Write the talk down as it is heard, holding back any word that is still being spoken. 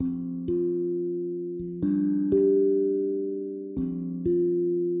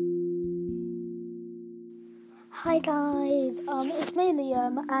Hi guys, it's me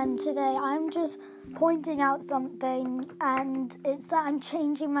Liam, and today I'm just pointing out something, and it's that I'm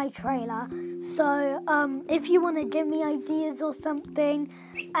changing my trailer. So, if you want to give me ideas or something,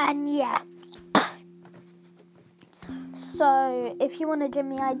 and yeah. So, if you want to give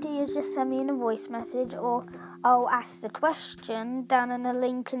me ideas, just send me in a voice message, or I'll ask the question down in the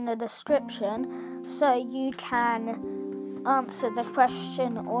link in the description, so you can answer the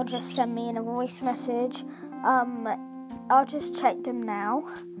question or just send me in a voice message. I'll just check them now.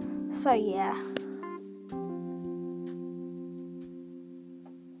 So yeah.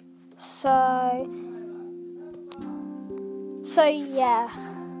 So yeah.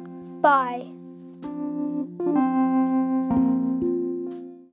 Bye.